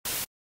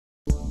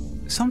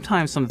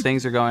Sometimes some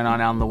things are going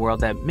on out in the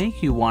world that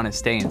make you want to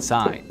stay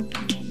inside,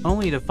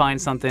 only to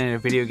find something in a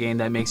video game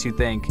that makes you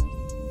think,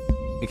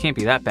 it can't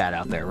be that bad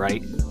out there,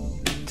 right?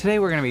 Today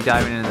we're going to be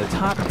diving into the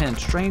top 10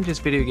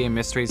 strangest video game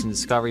mysteries and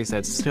discoveries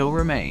that still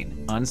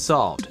remain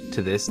unsolved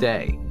to this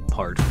day,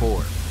 part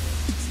 4.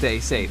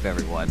 Stay safe,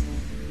 everyone.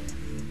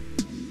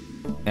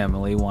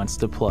 Emily wants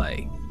to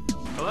play.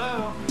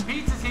 Hello,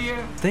 pizza's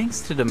here!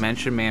 Thanks to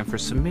Dimension Man for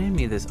submitting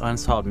me this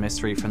unsolved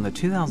mystery from the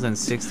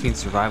 2016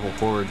 survival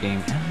horror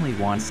game Emily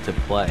Wants to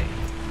Play.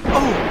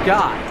 Oh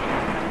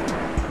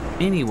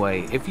god!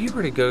 Anyway, if you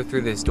were to go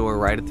through this door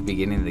right at the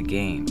beginning of the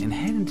game and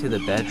head into the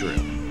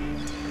bedroom,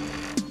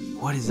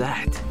 what is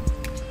that?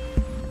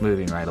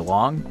 Moving right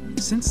along,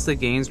 since the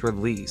game's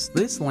release,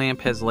 this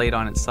lamp has laid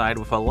on its side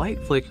with a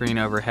light flickering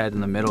overhead in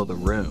the middle of the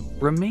room,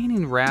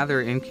 remaining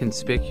rather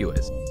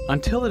inconspicuous,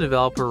 until the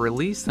developer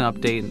released an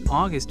update in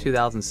August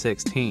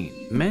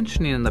 2016,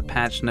 mentioning in the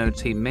patch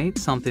notes he made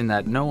something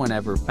that no one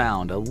ever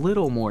found a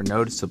little more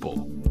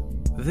noticeable.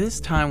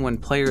 This time when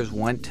players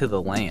went to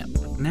the lamp,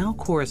 now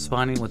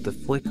corresponding with the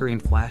flickering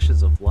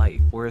flashes of light,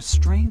 were a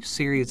strange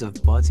series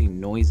of buzzing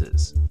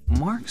noises.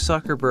 Mark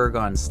Zuckerberg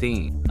on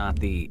Steam, not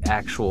the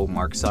actual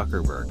Mark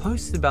Zuckerberg,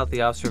 posted about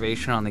the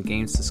observation on the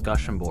game's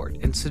discussion board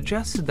and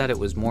suggested that it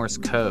was Morse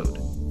code.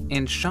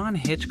 And Sean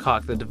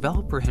Hitchcock, the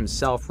developer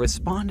himself,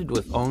 responded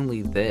with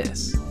only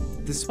this.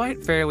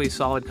 Despite fairly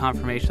solid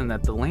confirmation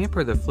that the lamp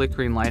or the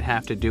flickering light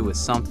have to do with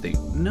something,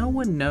 no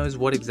one knows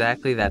what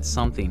exactly that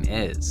something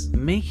is,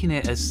 making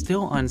it a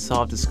still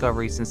unsolved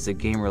discovery since the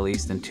game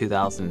released in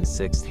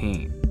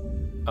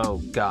 2016. Oh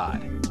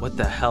god, what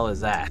the hell is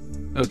that?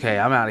 Okay,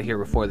 I'm out of here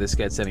before this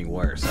gets any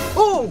worse.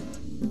 Oh!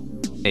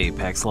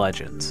 Apex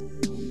Legends.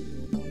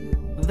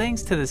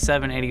 Thanks to the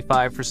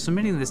 785 for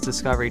submitting this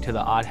discovery to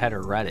the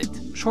oddheader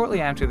Reddit.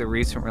 Shortly after the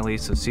recent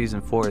release of Season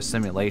 4 of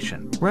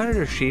Simulation,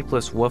 Redditor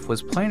Sheepless Wolf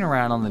was playing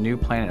around on the new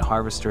Planet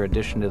Harvester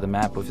addition to the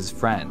map with his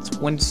friends,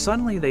 when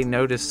suddenly they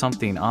noticed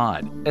something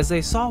odd, as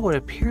they saw what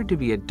appeared to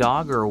be a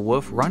dog or a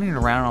wolf running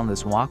around on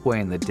this walkway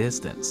in the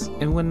distance.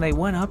 And when they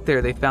went up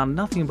there, they found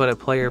nothing but a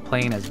player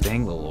playing as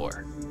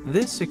Bangalore.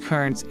 This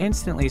occurrence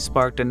instantly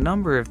sparked a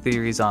number of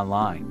theories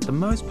online, the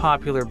most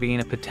popular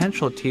being a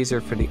potential teaser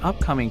for the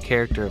upcoming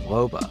character of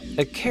Loba,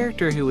 a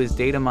character who was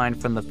data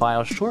mined from the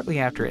file shortly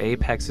after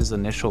Apex's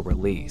initial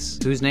release,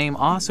 whose name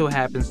also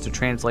happens to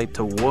translate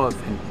to wolf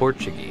in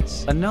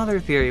Portuguese. Another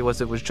theory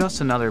was it was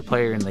just another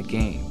player in the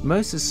game,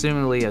 most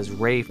assumedly as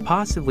Rafe,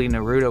 possibly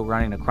Naruto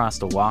running across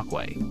the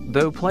walkway,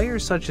 though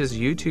players such as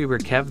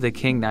YouTuber Kev the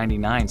King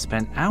 99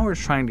 spent hours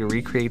trying to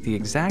recreate the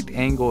exact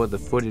angle of the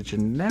footage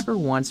and never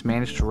once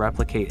managed to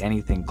replicate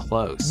anything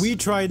close. We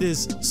tried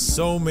this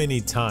so many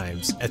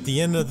times. At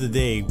the end of the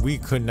day, we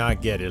could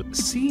not get it.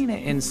 Seeing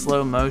it in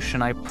slow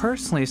motion, I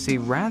personally see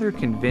rather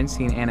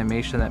convincing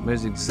animation that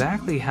moves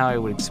exactly how I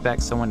would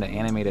expect someone to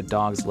animate a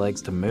dog's legs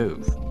to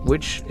move,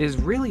 which is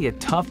really a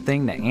tough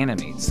thing to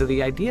animate, so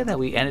the idea that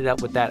we ended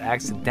up with that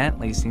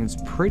accidentally seems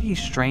pretty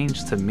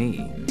strange to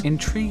me.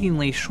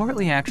 Intriguingly,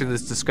 shortly after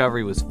this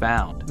discovery was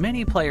found,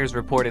 many players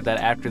reported that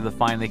after the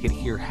find they could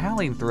hear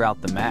howling throughout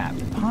the map,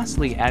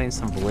 possibly adding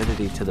some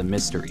validity to the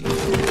mystery.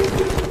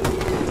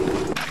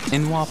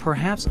 And while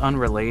perhaps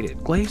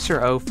unrelated, Glacier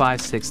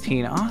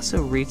 0516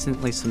 also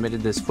recently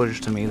submitted this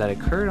footage to me that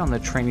occurred on the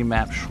training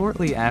map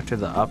shortly after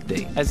the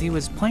update, as he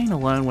was playing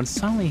alone when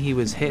suddenly he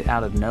was hit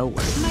out of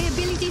nowhere. My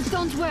abilities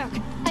don't work.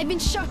 I've been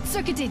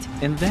short-circuited.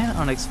 And then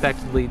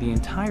unexpectedly the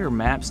entire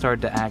map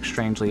started to act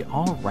strangely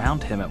all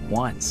around him at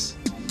once.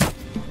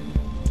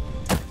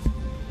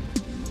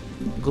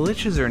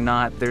 Glitches or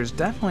not, there's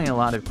definitely a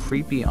lot of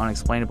creepy,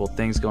 unexplainable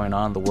things going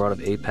on in the world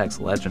of Apex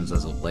Legends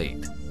as of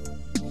late.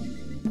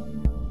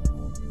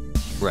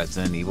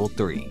 Resident Evil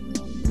 3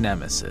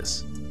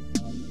 Nemesis.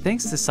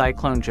 Thanks to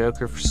Cyclone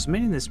Joker for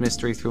submitting this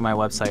mystery through my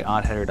website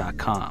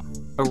oddheader.com.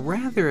 A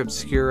rather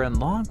obscure and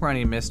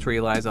long-running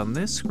mystery lies on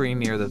this screen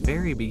near the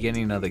very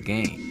beginning of the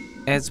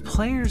game, as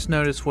players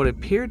notice what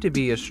appeared to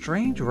be a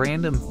strange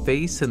random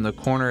face in the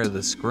corner of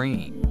the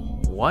screen.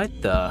 What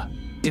the?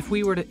 If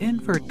we were to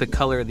invert the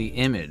color of the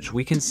image,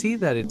 we can see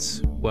that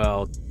it's,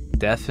 well,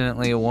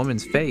 definitely a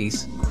woman's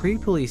face,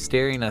 creepily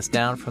staring us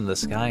down from the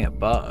sky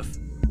above.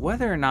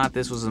 Whether or not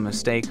this was a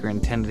mistake or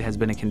intended has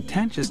been a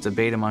contentious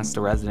debate amongst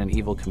the Resident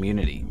Evil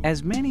community,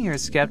 as many are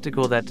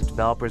skeptical that the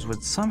developers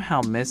would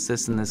somehow miss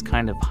this in this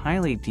kind of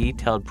highly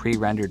detailed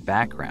pre-rendered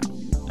background.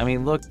 I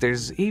mean, look,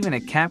 there's even a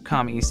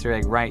Capcom Easter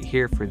egg right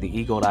here for the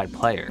eagle-eyed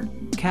player.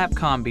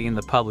 Capcom being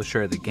the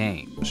publisher of the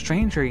game.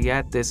 Stranger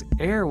yet, this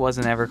error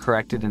wasn't ever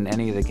corrected in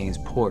any of the game's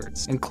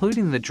ports,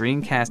 including the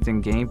Dreamcast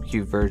and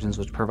GameCube versions,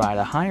 which provide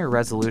a higher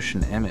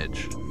resolution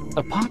image.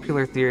 A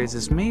popular theory is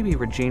this may be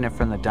Regina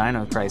from the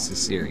Dino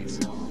Crisis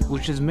series,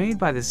 which is made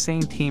by the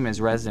same team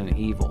as Resident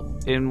Evil.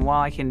 And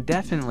while I can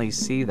definitely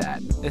see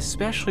that,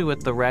 especially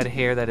with the red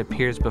hair that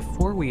appears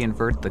before we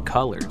invert the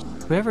colors,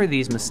 whoever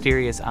these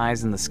mysterious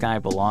eyes in the sky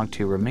belong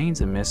to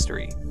remains a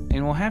mystery,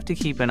 and we'll have to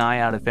keep an eye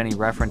out if any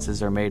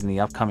references are made in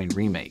the upcoming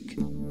remake.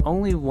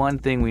 Only one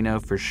thing we know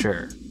for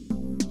sure: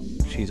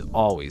 she's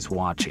always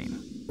watching.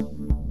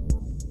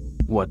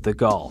 What the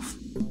Golf.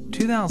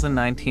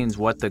 2019's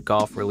What the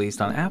Golf, released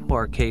on Apple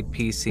Arcade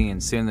PC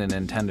and soon the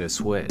Nintendo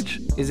Switch,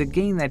 is a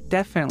game that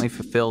definitely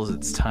fulfills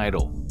its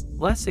title.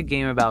 Less a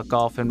game about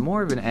golf and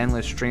more of an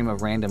endless stream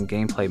of random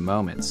gameplay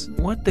moments.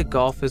 What the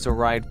Golf is a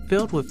ride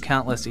filled with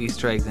countless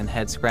Easter eggs and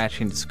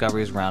head-scratching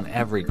discoveries around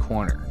every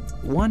corner.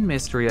 One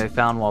mystery I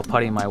found while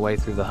putting my way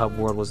through the hub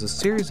world was a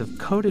series of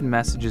coded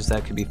messages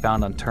that could be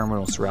found on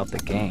terminals throughout the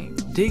game.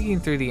 Digging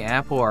through the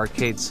Apple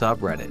Arcade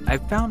subreddit, I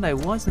found I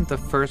wasn't the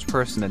first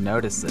person to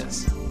notice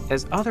this,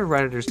 as other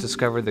Redditors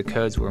discovered the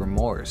codes were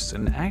Morse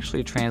and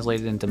actually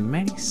translated into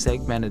many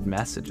segmented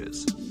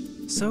messages.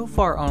 So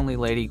far, only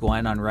Lady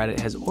Gwen on Reddit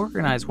has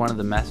organized one of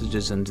the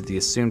messages into the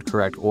assumed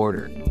correct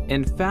order,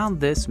 and found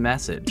this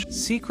message: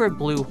 secret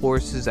blue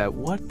horses at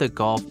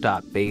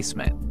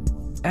whatthegolf.basement.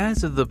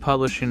 As of the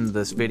publishing of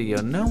this video,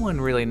 no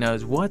one really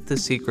knows what the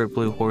secret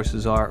blue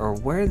horses are or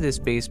where this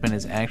basement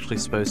is actually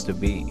supposed to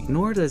be,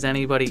 nor does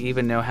anybody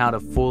even know how to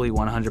fully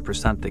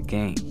 100% the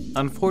game.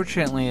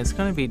 Unfortunately, it's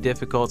going to be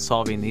difficult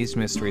solving these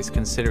mysteries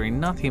considering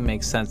nothing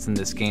makes sense in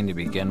this game to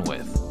begin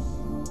with.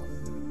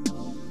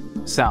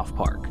 South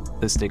Park: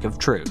 The Stick of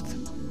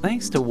Truth.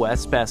 Thanks to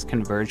West-Best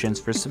Convergence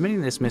for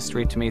submitting this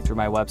mystery to me through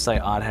my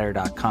website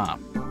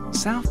oddheader.com.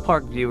 South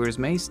Park viewers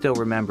may still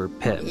remember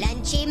Pip.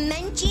 Lunchy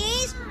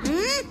munchies?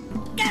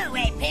 Go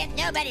away, Pip.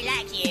 Nobody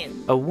likes you.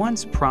 A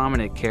once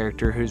prominent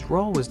character whose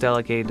role was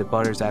delegated to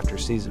Butters after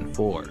season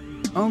 4,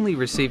 only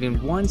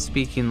receiving one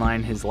speaking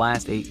line his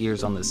last 8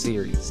 years on the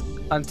series,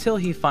 until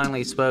he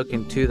finally spoke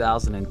in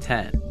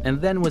 2010, and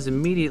then was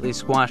immediately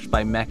squashed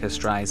by Mecha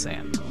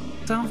Streisand.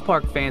 South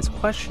Park fans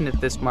questioned if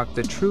this marked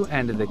the true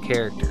end of the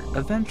character,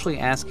 eventually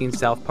asking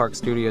South Park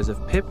Studios if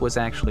Pip was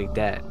actually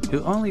dead,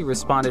 who only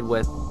responded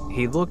with,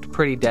 "He looked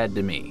pretty dead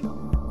to me."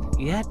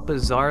 Yet,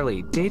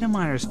 bizarrely, data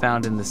miners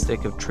found in the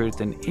Stick of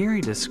Truth an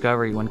eerie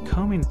discovery when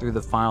combing through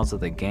the files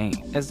of the game,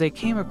 as they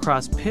came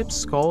across Pip's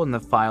skull in the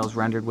files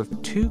rendered with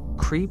 2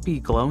 creepy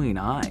glowing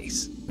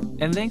eyes.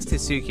 And thanks to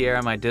Sukiera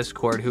on my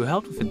Discord, who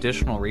helped with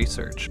additional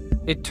research.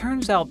 It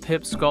turns out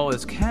Pip's skull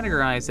is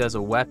categorized as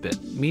a weapon,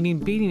 meaning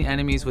beating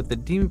enemies with the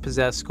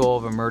demon-possessed skull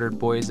of a murdered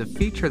boy is a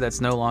feature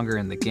that's no longer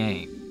in the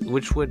game,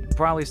 which would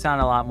probably sound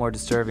a lot more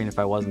disturbing if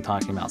I wasn't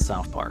talking about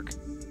South Park.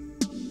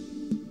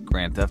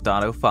 Grand Theft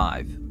Auto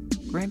 5.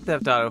 Grand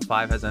Theft Auto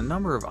 5 has a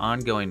number of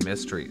ongoing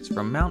mysteries,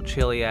 from Mount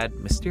Chiliad,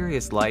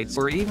 mysterious lights,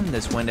 or even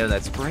this window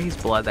that sprays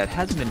blood that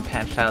hasn't been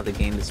patched out of the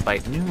game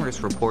despite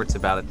numerous reports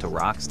about it to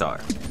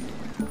Rockstar.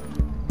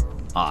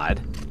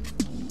 Odd.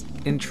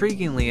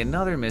 Intriguingly,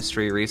 another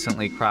mystery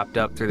recently cropped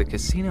up through the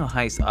Casino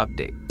Heist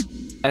update,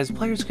 as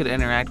players could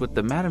interact with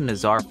the Madame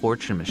Nazar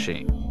fortune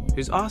machine,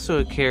 who's also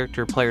a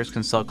character players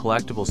can sell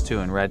collectibles to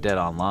in Red Dead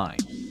Online.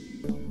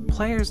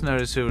 Players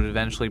noticed it would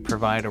eventually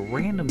provide a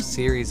random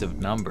series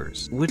of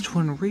numbers, which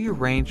when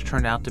rearranged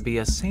turned out to be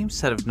a same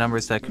set of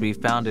numbers that could be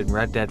found in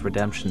Red Dead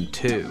Redemption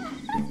 2,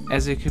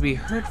 as it could be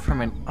heard from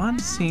an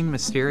unseen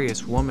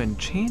mysterious woman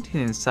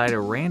chanting inside a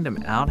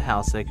random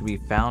outhouse that could be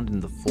found in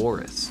the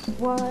forest.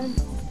 1,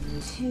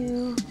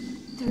 2,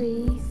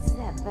 3,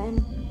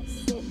 7,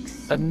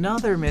 6.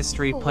 Another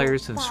mystery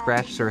players have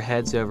scratched their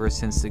heads over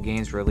since the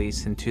game's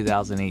release in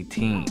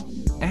 2018.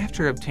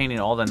 After obtaining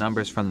all the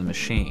numbers from the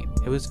machine,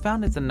 it was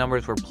found that the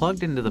numbers were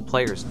plugged into the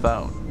player's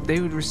phone. They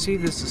would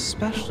receive this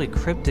especially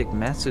cryptic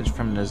message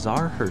from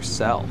Nazar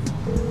herself.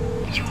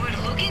 You were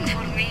looking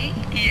for me?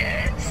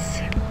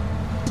 Yes.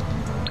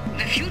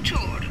 The future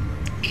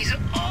is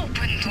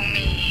open to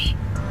me.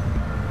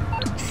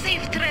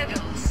 Safe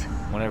travels.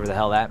 Whatever the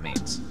hell that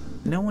means.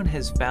 No one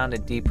has found a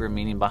deeper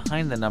meaning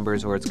behind the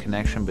numbers or its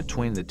connection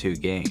between the two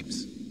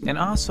games. And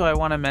also, I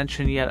want to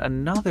mention yet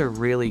another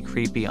really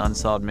creepy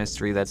unsolved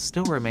mystery that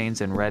still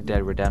remains in Red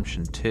Dead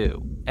Redemption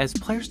 2, as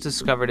players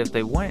discovered if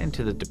they went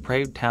into the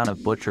depraved town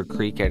of Butcher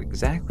Creek at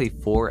exactly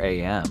 4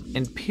 AM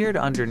and peered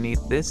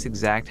underneath this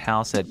exact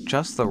house at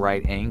just the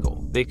right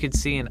angle, they could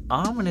see an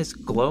ominous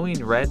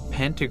glowing red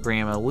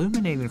pentagram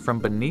illuminating from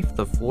beneath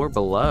the floor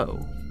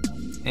below.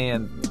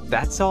 And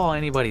that's all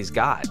anybody's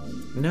got.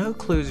 No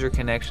clues or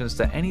connections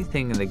to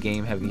anything in the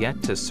game have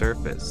yet to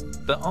surface.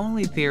 The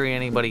only theory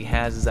anybody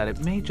has is that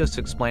it may just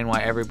explain why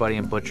everybody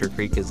in Butcher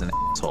Creek is an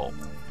asshole.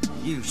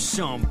 You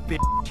son of a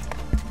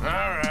bitch.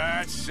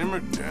 Alright, simmer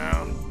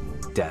down.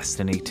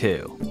 Destiny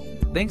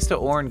 2. Thanks to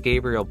Oren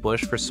Gabriel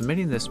Bush for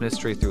submitting this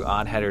mystery through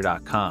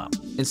oddheader.com.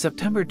 In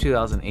September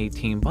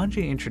 2018,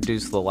 Bungie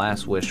introduced the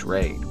Last Wish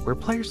raid, where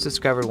players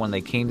discovered when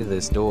they came to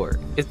this door,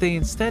 if they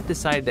instead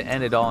decided to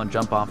end it all and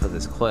jump off of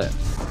this cliff,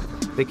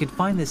 they could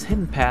find this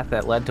hidden path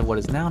that led to what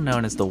is now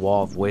known as the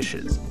Wall of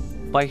Wishes.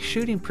 By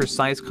shooting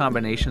precise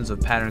combinations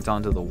of patterns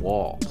onto the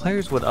wall,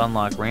 players would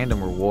unlock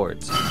random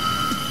rewards,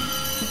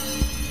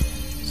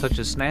 such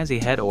as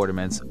snazzy head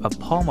ornaments, a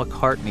Paul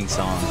McCartney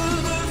song,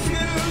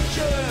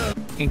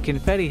 and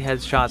confetti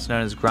headshots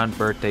known as Grunt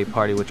Birthday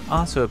Party, which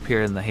also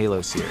appeared in the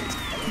Halo series.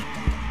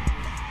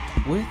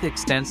 With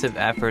extensive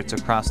efforts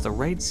across the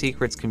Raid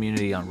Secrets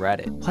community on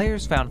Reddit,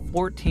 players found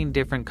 14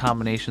 different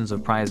combinations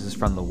of prizes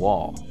from the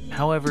wall,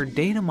 However,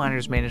 data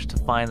miners managed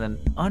to find an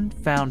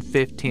unfound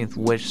 15th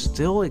wish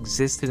still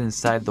existed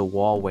inside the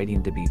wall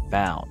waiting to be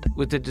found,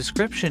 with the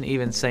description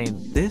even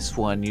saying, "This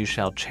one you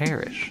shall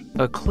cherish."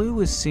 A clue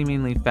was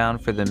seemingly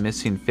found for the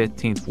missing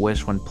 15th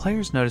wish when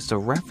players noticed a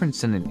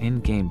reference in an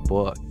in-game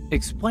book,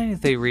 explaining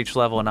if they reached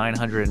level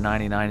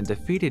 999 and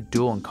defeated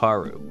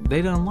Duankaru,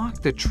 they'd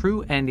unlock the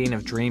true ending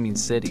of Dreaming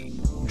City.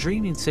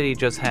 Dreaming City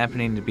just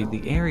happening to be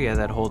the area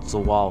that holds the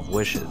Wall of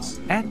Wishes.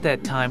 At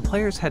that time,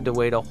 players had to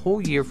wait a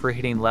whole year for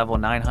hitting level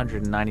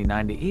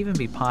 999 to even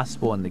be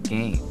possible in the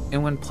game.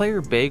 And when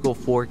player Bagel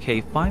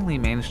 4K finally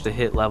managed to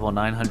hit level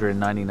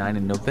 999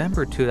 in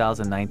November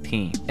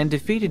 2019 and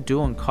defeated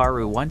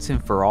Duankaru once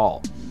and for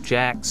all,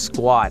 jack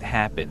squat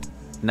happened.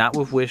 Not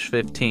with Wish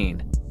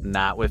 15.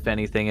 Not with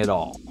anything at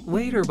all.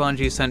 Later,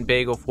 Bungie sent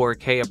Bagel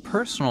 4K a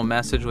personal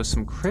message with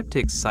some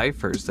cryptic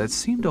ciphers that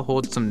seemed to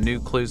hold some new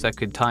clues that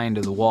could tie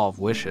into the Wall of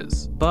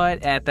Wishes.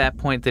 But at that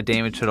point, the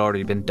damage had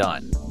already been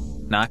done.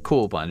 Not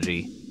cool,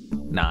 Bungie.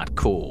 Not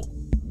cool.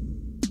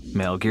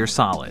 Metal Gear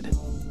Solid.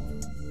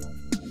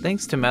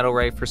 Thanks to Metal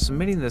Ray for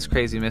submitting this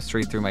crazy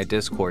mystery through my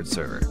Discord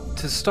server.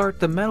 To start,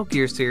 the Metal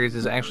Gear series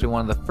is actually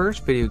one of the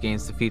first video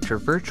games to feature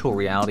virtual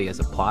reality as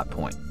a plot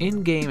point.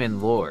 In-game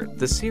and lore,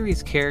 the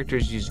series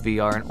characters use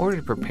VR in order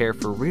to prepare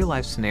for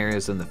real-life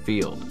scenarios in the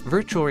field.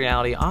 Virtual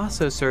reality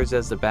also serves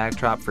as the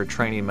backdrop for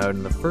training mode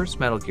in the first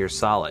Metal Gear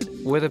Solid,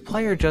 where the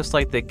player, just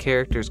like the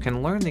characters,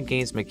 can learn the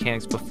game's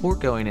mechanics before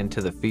going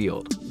into the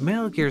field.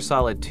 Metal Gear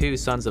Solid 2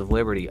 Sons of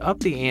Liberty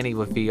upped the ante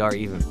with VR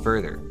even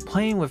further,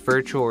 playing with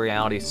virtual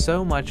reality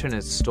so much in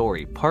its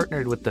story,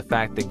 partnered with the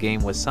fact the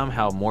game was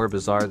somehow more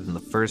bizarre than the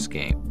first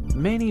game.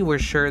 Many were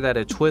sure that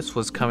a twist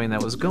was coming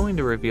that was going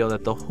to reveal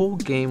that the whole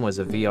game was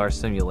a VR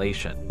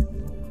simulation.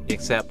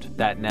 Except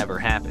that never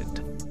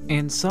happened.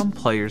 And some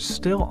players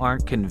still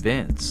aren't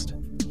convinced.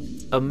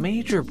 A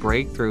major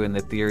breakthrough in the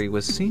theory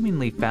was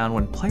seemingly found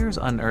when players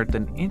unearthed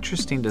an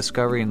interesting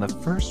discovery in the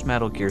first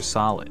Metal Gear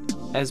Solid.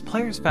 As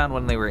players found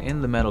when they were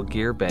in the Metal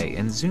Gear Bay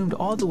and zoomed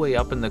all the way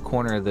up in the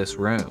corner of this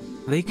room,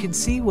 they could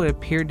see what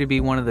appeared to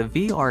be one of the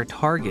VR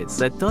targets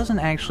that doesn't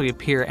actually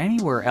appear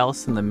anywhere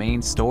else in the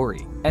main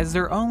story, as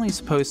they're only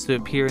supposed to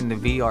appear in the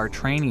VR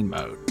training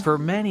mode. For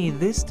many,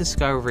 this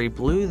discovery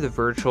blew the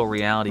virtual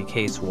reality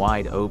case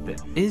wide open.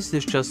 Is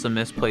this just a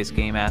misplaced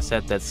game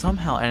asset that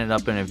somehow ended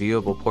up in a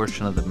viewable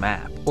portion of the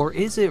map? Or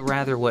is it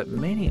rather what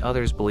many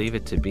others believe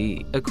it to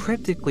be? A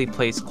cryptically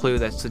placed clue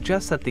that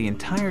suggests that the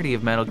entirety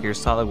of Metal Gear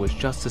Solid was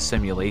just a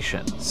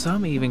simulation.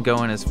 Some even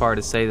going as far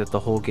to say that the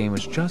whole game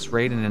was just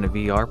Raiden in a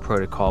VR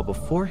protocol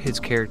before his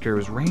character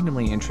was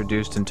randomly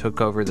introduced and took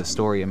over the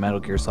story of Metal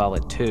Gear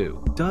Solid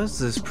 2. Does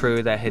this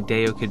prove that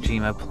Hideo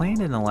Kojima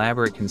planned an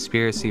elaborate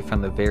conspiracy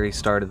from the very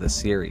start of the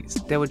series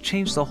that would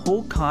change the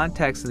whole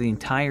context of the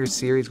entire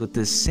series with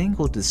this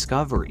single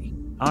discovery?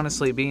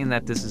 Honestly, being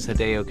that this is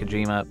Hideo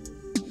Kojima,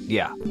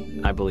 yeah,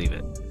 I believe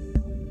it.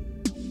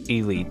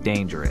 Elite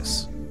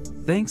Dangerous.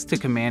 Thanks to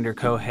Commander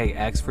Kohei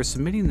X for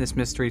submitting this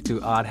mystery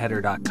through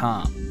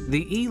oddheader.com.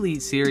 The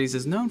Elite series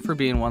is known for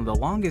being one of the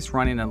longest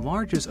running and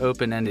largest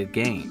open-ended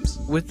games,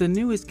 with the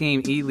newest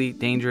game Elite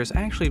Dangerous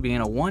actually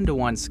being a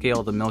 1-to-1 scale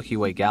of the Milky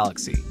Way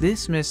galaxy.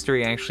 This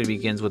mystery actually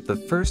begins with the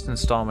first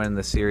installment in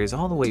the series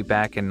all the way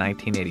back in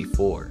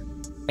 1984.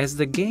 As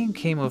the game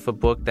came with a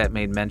book that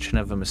made mention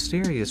of a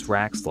mysterious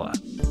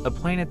Raxxla, a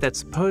planet that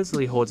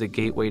supposedly holds a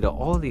gateway to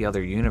all the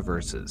other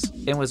universes,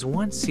 and was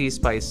once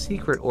seized by a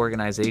secret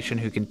organization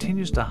who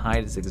continues to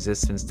hide its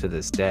existence to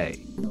this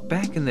day.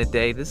 Back in the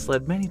day, this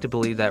led many to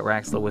believe that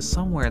Raxxla was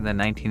somewhere in the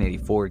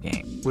 1984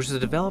 game, which the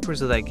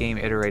developers of that game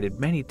iterated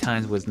many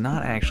times was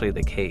not actually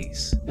the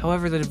case.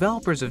 However, the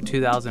developers of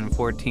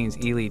 2014's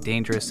Elite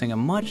Dangerous sing a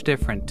much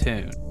different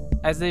tune,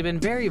 as they've been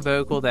very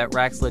vocal that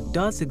Raxxla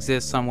does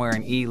exist somewhere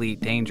in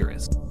Elite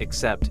Dangerous,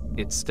 except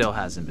it still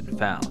hasn't been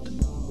found.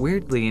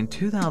 Weirdly, in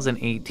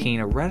 2018,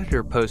 a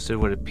Redditor posted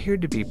what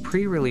appeared to be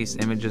pre-release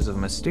images of a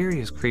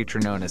mysterious creature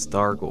known as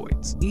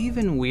Thargoids.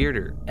 Even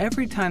weirder,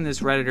 every time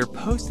this Redditor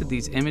posted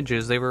these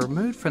images, they were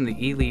removed from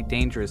the Elite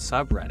Dangerous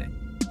subreddit,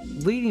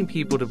 leading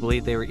people to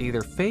believe they were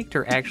either faked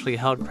or actually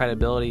held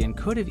credibility and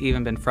could have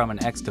even been from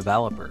an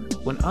ex-developer.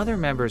 When other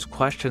members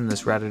questioned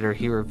this Redditor,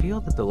 he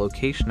revealed that the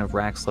location of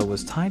Raxxla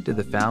was tied to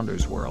the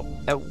Founder's World.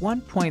 At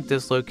one point,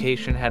 this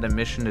location had a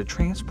mission to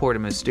transport a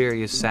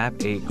mysterious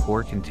SAP-8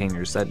 core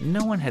containers that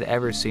no one had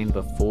ever seen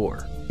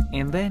before.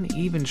 And then,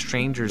 even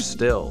stranger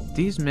still,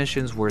 these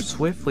missions were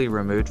swiftly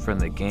removed from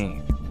the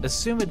game,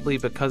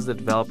 assumedly because the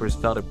developers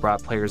felt it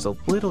brought players a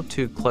little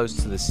too close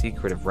to the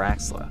secret of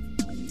Raxxla.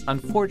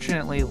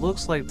 Unfortunately,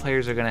 looks like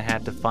players are going to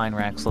have to find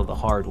Raxxla the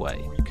hard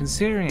way,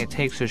 considering it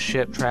takes a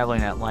ship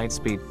traveling at light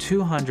speed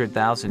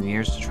 200,000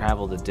 years to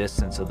travel the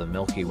distance of the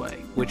Milky Way,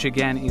 which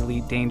again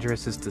Elite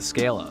Dangerous is the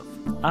scale of.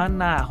 I'm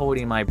not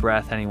holding my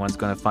breath anyone's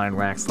going to find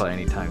Raxxla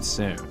anytime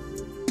soon.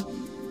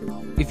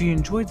 If you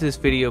enjoyed this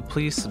video,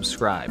 please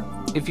subscribe.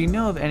 If you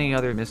know of any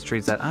other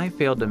mysteries that I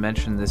failed to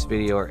mention in this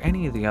video or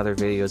any of the other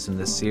videos in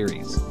this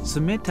series,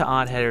 submit to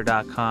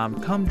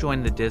oddheader.com, come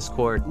join the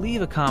Discord,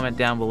 leave a comment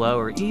down below,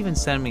 or even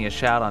send me a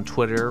shout on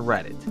Twitter or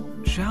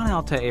Reddit. Shout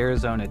out to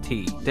Arizona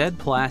T, Dead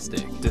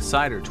Plastic,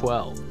 Decider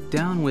 12,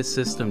 Down with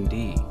System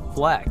D,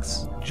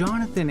 Flex,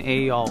 Jonathan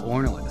A. Y'all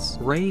Ornelas,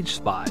 Rage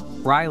Spot,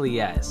 Riley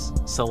S,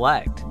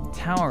 Select,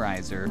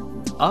 Towerizer,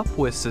 Up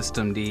with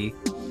System D,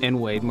 and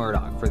Wade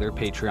Murdoch for their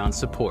Patreon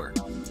support.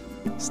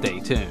 Stay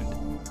tuned.